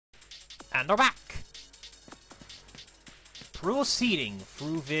And we're back! Proceeding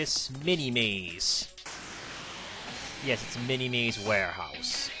through this mini-maze. Yes, it's a mini-maze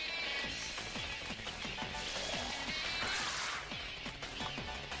warehouse.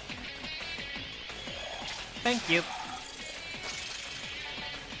 Thank you.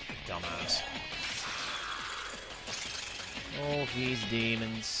 Dumbass. Oh, these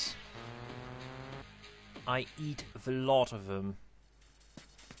demons. I eat the lot of them.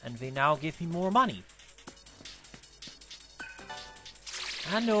 And they now give me more money.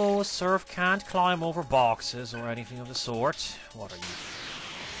 And no, Surf can't climb over boxes or anything of the sort. What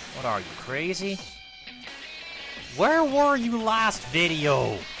are you, crazy? Where were you last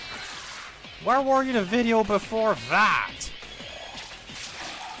video? Where were you the video before that?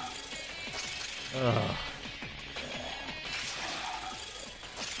 Ugh.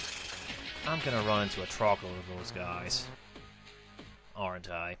 I'm gonna run into a truckload of those guys. Aren't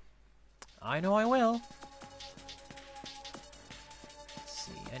I? I know I will. Let's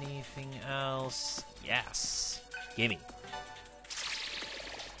see, anything else? Yes. Gimme.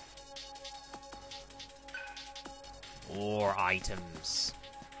 More items.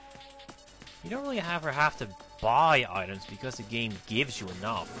 You don't really ever have to buy items because the game gives you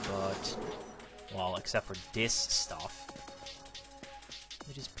enough, but... well, except for this stuff.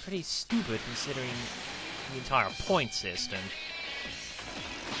 Which is pretty stupid considering the entire point system.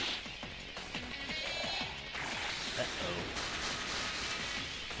 Uh-oh.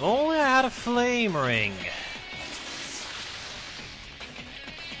 If only I had a flame ring.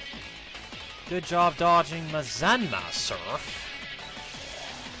 Good job dodging Mazanma, Surf.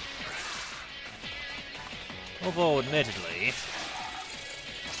 Although, admittedly...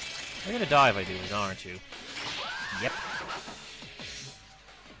 you're gonna die if I do this, aren't you? Yep.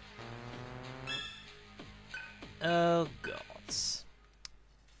 Oh, gods.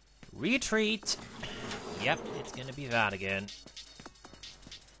 Retreat! Yep, it's gonna be that again.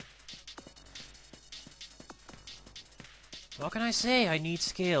 What can I say? I need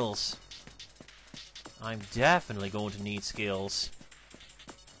skills. I'm definitely going to need skills.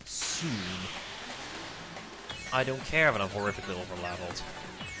 Soon. I don't care that I'm horrifically overleveled.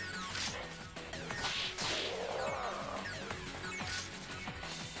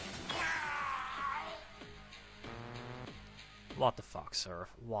 What the fuck, Surf?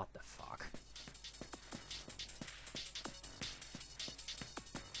 What the fuck?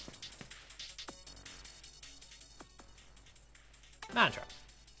 Mantra.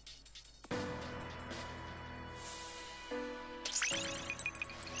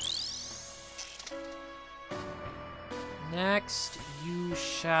 Next, you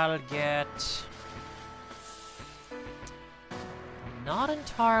shall get... I'm not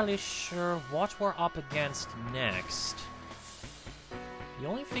entirely sure what we're up against next. The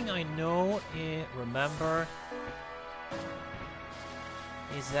only thing I know, remember,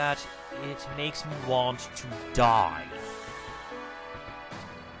 is that it makes me want to die.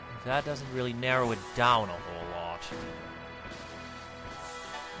 That doesn't really narrow it down a whole lot.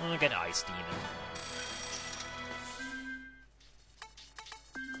 I'll get Ice Demon.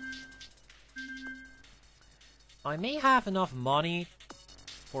 I may have enough money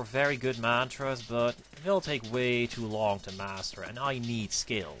for very good mantras, but they'll take way too long to master, and I need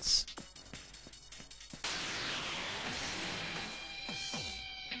skills.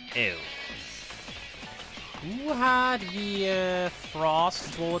 Ew. Who had the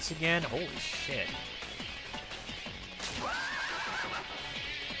frost bullets again? Holy shit.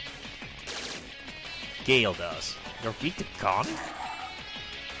 Gale does. You're weak to con?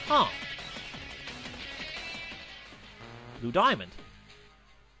 Huh. Blue Diamond.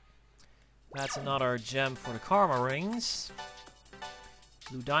 That's another gem for the Karma Rings.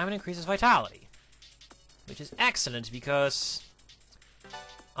 Blue Diamond increases vitality. Which is excellent because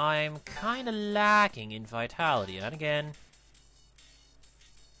I'm kind of lacking in vitality. And again,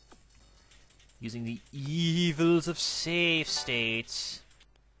 using the evils of save states.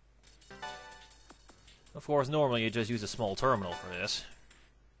 Of course, normally you just use a small terminal for this.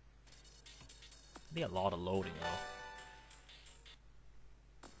 Be a lot of loading though.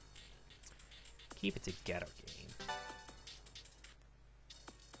 Keep it together, game.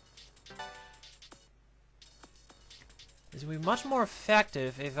 This would be much more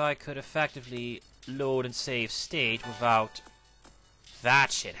effective if I could effectively load and save state without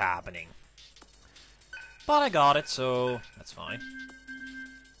that shit happening. But I got it, so that's fine.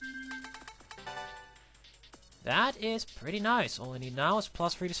 That is pretty nice. All I need now is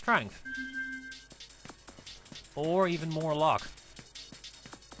 +3 to strength. Or even more luck.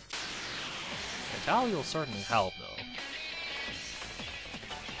 Vitality will certainly help, though.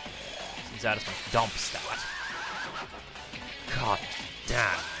 use that as my dump stat. God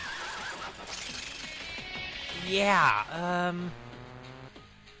damn. Yeah,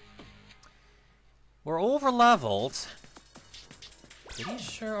 we're over-leveled. Pretty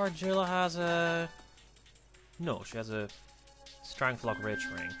sure Argilla has a... No, she has a Strength Lock Rich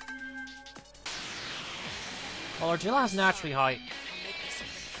Ring. Well, Argilla has naturally high...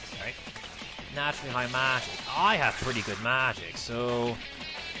 Sorry. Naturally high magic. I have pretty good magic, so...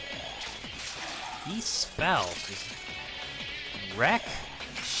 These spells just wreck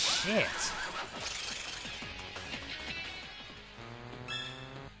shit.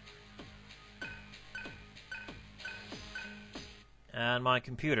 And my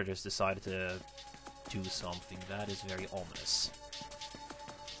computer just decided to do something that is very ominous.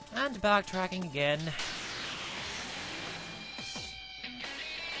 And backtracking again.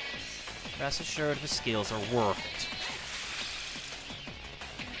 Rest assured the skills are worth it.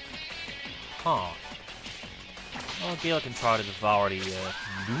 Huh. Well, Gale can try to devour the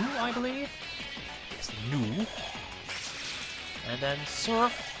New, I believe? Yes, New. And then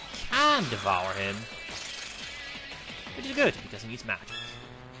Surf can devour him. Which is good, because he needs magic.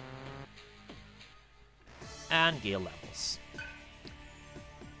 And Gale levels.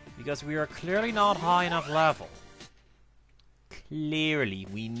 Because we are clearly not high enough level. Clearly,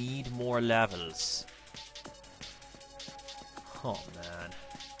 we need more levels. Oh, man.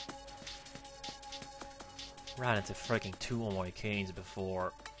 Ran into freaking 2 Omoikanes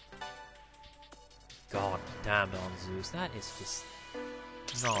before. God damn it, Anzus. That is just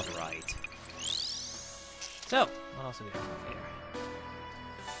not right. So, what else do we have here?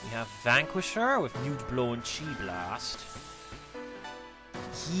 We have Vanquisher with Mute Blow and Chi Blast.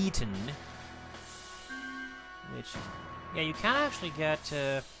 Heaton. Which, yeah, you can actually get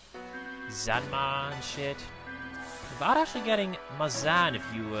Zanma and shit. Without actually getting Mazan if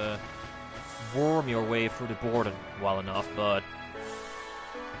you worm your way through the board well enough, but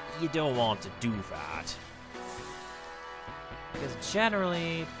you don't want to do that. Because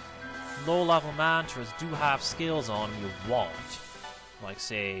generally, low-level mantras do have skills on you want. Like,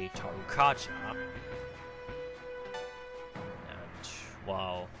 say, Tarukaja. And,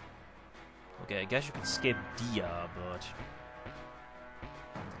 well... Okay, I guess you can skip Dia, but...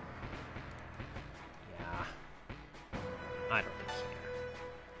 Yeah. I don't really care.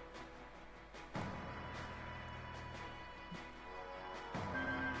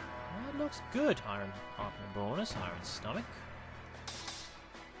 That looks good. Iron bonus, Iron Stomach.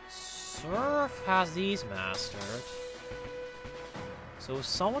 Surf has these mastered. So if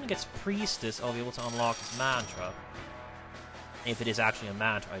someone gets Priestess, I'll be able to unlock this mantra. If it is actually a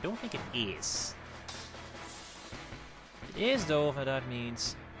mantra. I don't think it is. If it is, though, then that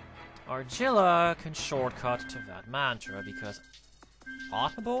means Argilla can shortcut to that mantra, because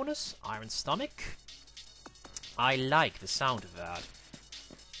Atma bonus, Iron Stomach. I like the sound of that.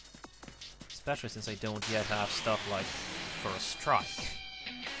 Especially since I don't yet have stuff like First Strike.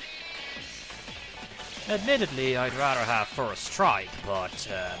 Admittedly, I'd rather have First Strike, but,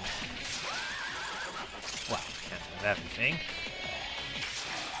 well, can't have everything.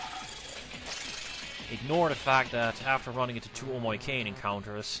 Ignore the fact that after running into 2 Omoikane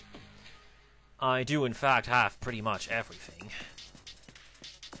encounters, I do in fact have pretty much everything.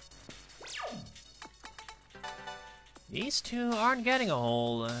 These two aren't getting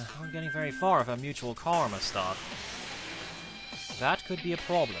aren't getting very far with our mutual karma stuff. That could be a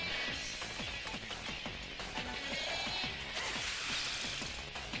problem.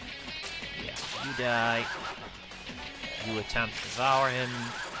 Yeah, you die. You attempt to devour him.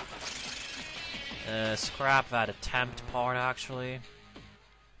 Scrap that attempt part, actually.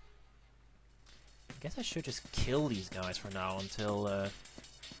 I guess I should just kill these guys for now until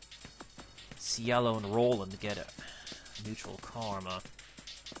Cielo and Roland get a mutual karma.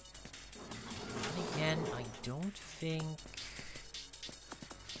 And again, I don't think...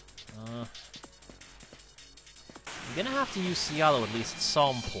 I'm gonna have to use Cielo at least at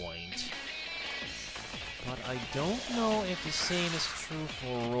some point. But I don't know if the same is true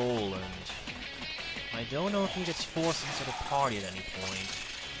for Roland. I don't know if he gets forced into the party at any point.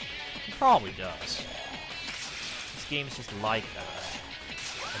 He probably does. This game is just like that.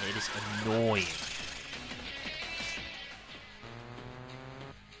 And it is annoying.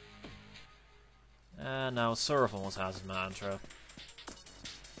 And now Surf almost has his mantra.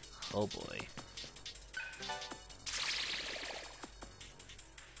 Oh boy.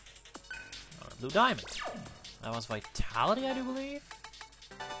 Blue Diamond. That was Vitality, I do believe?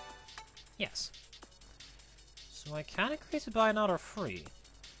 Yes. So I can increase it by another 3.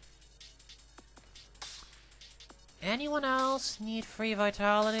 Anyone else need free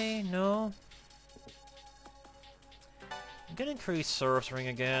vitality? No? I'm gonna increase Surf's Ring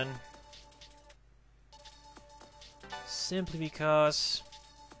again. Simply because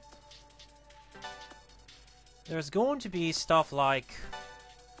there's going to be stuff like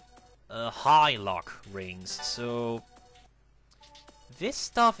high lock rings, so this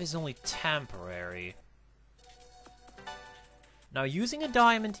stuff is only temporary. Now, using a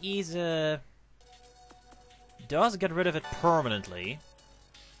diamond is does get rid of it permanently.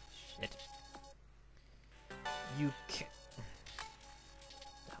 Shit. You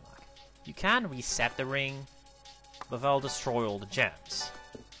can reset the ring, but that'll destroy all the gems.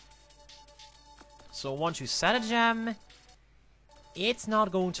 So once you set a gem, it's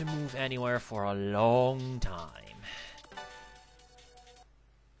not going to move anywhere for a long time.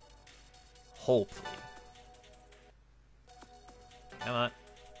 Hopefully. Come on.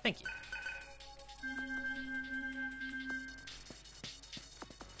 Thank you.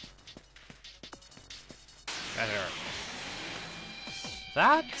 Right here.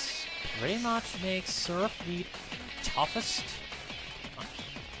 That pretty much makes Surf the toughest. I'm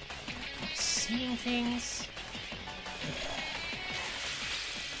seeing things.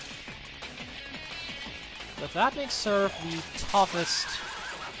 But that makes Surf the toughest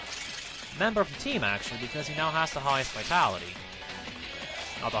member of the team, actually, because he now has the highest vitality.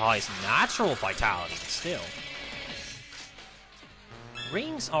 Not the highest natural vitality, but still.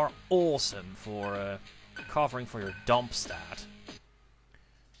 Rings are awesome for covering for your dump stat.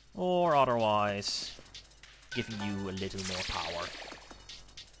 Or otherwise, giving you a little more power.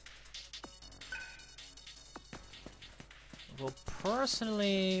 Well,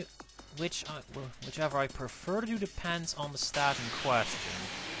 personally, whichever I prefer to do depends on the stat in question.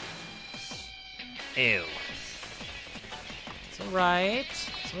 Ew. It's alright.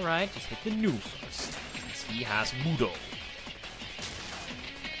 It's alright. Just hit the new first. Since he has Mudo.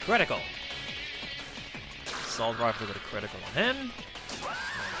 Critical. Assault Rifle got a critical on him.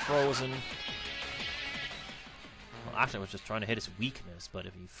 Frozen. Well, actually, I was just trying to hit his weakness, but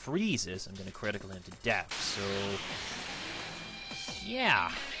if he freezes, I'm going to critical him to death, so...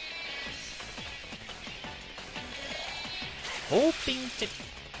 yeah. Hoping to...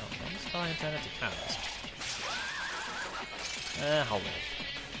 oh, that's how I intended to cast. I'll live.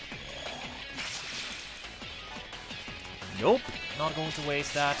 Nope, not going to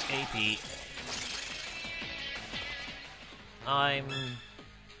waste that AP.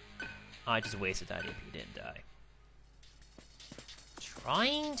 I just wasted that AP, didn't I?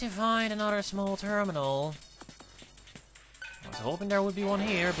 Trying to find another small terminal. I was hoping there would be one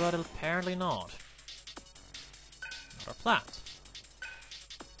here, but apparently not. Another plant.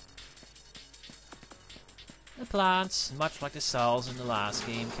 The plants, much like the cells in the last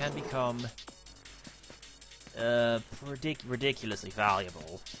game, can become ridiculously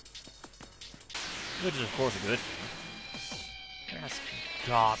valuable. Which is, of course, a good thing. There has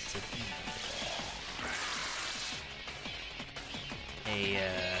got to be a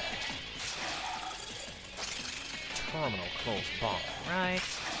terminal close by, right?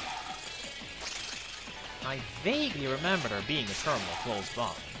 I vaguely remember there being a terminal close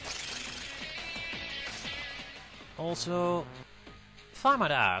by. Also, if I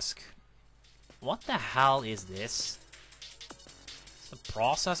might ask, what the hell is this? It's a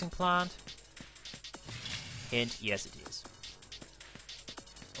processing plant? Hint, yes it is.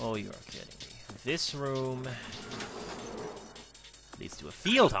 Oh, you are kidding me. This room leads to a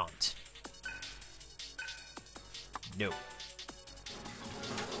field hunt. No.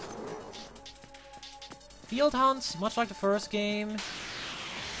 Field hunts, much like the first game,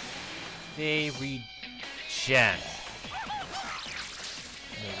 they regen.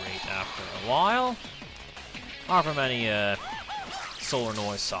 Rate after a while. However many solar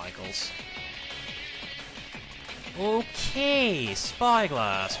noise cycles. Okay,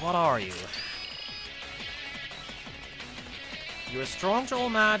 Spyglass, what are you? You are strong to all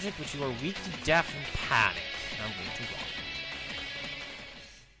magic, but you are weak to death and panic. I'm going to roll.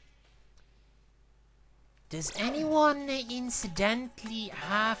 Does anyone incidentally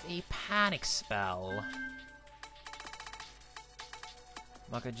have a panic spell?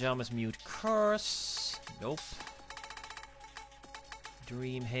 Makajama's Mute Curse. Nope.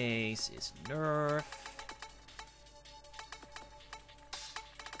 Dream Haze is nerf.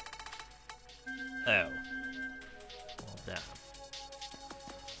 Oh. Well, damn.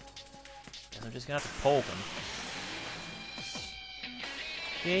 Guess I'm just gonna have to poke him.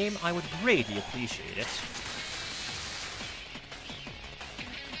 Game, I would greatly appreciate it.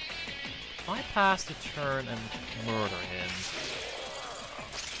 If I pass the turn and murder him...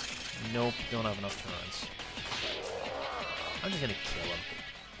 nope, don't have enough turns. I'm just gonna kill him.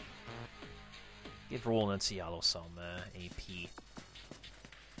 Give Roland and Cialo some AP.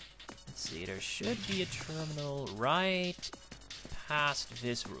 Let's see, there should be a terminal right past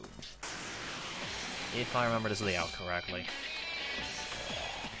this room. If I remember this layout correctly.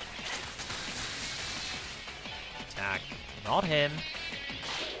 Attack. Not him.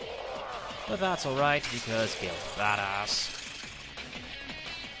 But that's alright, because Gale's badass.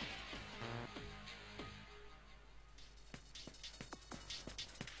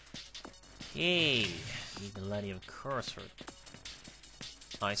 Okay. The Millennium Cursor.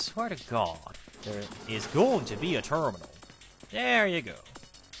 I swear to God, there is going to be a terminal. There you go.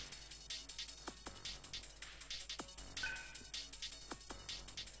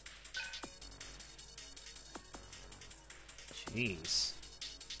 Jeez.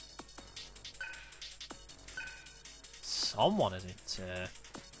 Someone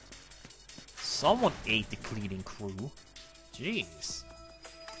someone ate the cleaning crew. Jeez.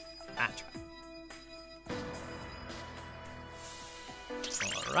 Enter.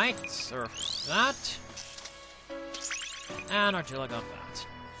 Alright, surf that. And Argilla got that.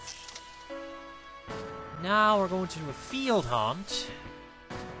 Now we're going to do a field hunt.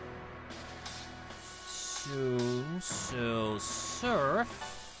 So surf.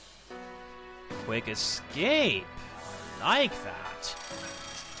 Quick escape. I like that.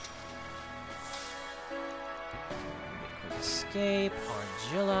 Quick escape,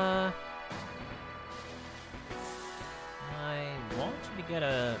 Argilla. I want you to get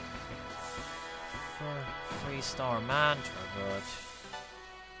a 3-star mantra, but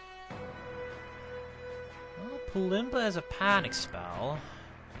well, Pulimpa is a panic spell.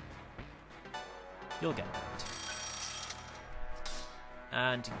 You'll get that.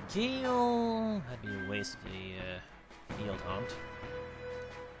 And Gale, that'd be a waste of the field hunt.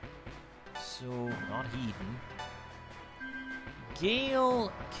 So, not Heathen.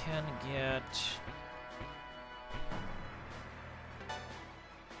 Gale can get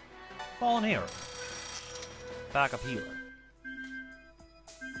Fallen Hero. Backup healer.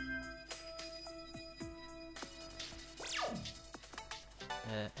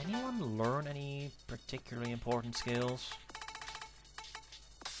 Anyone learn any particularly important skills?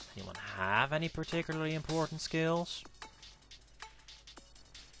 Anyone have any particularly important skills?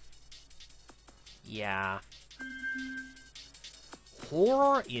 Yeah.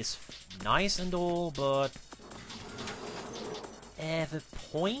 Horror is nice and all, but the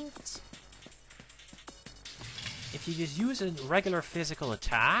point? If you just use a regular physical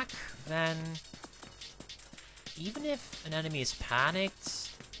attack, then even if an enemy is panicked,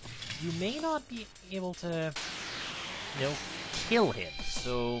 you may not be able to, you know, kill him,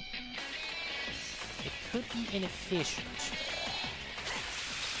 so it could be inefficient.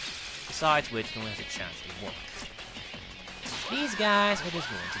 Besides which, no one has a chance to work. These guys are just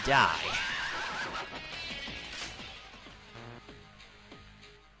going to die.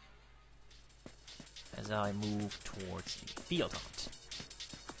 As I move towards the field hunt.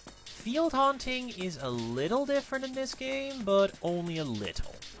 Field hunting is a little different in this game, but only a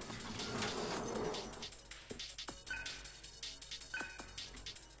little.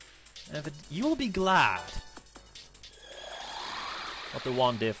 But you will be glad what the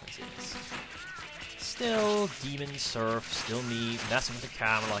one difference is. Still demon surf, still me messing with the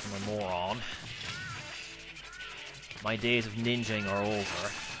camera like I'm a moron. My days of ninjing are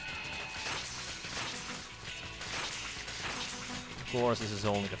over. Of course, this is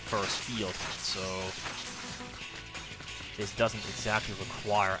only the first field hunt, so this doesn't exactly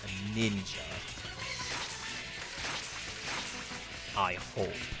require a ninja. I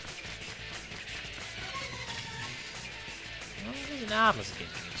hope. Well, there's an Atlas game,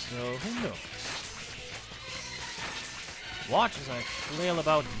 so who knows? Watch as I flail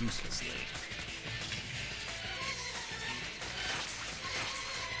about uselessly.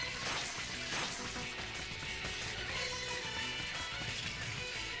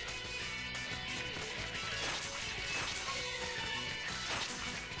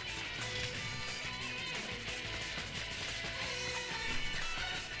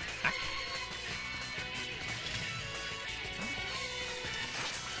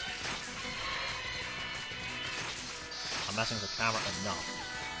 I'm messing with the camera enough.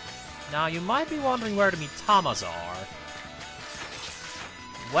 Now, you might be wondering where the Mitamas are.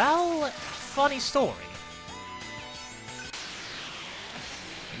 Well, funny story.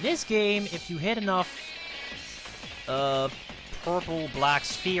 In this game, if you hit enough purple-black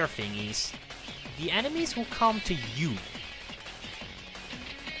sphere thingies, the enemies will come to you.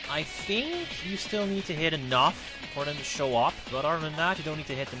 I think you still need to hit enough for them to show up, but other than that, you don't need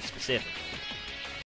to hit them specifically.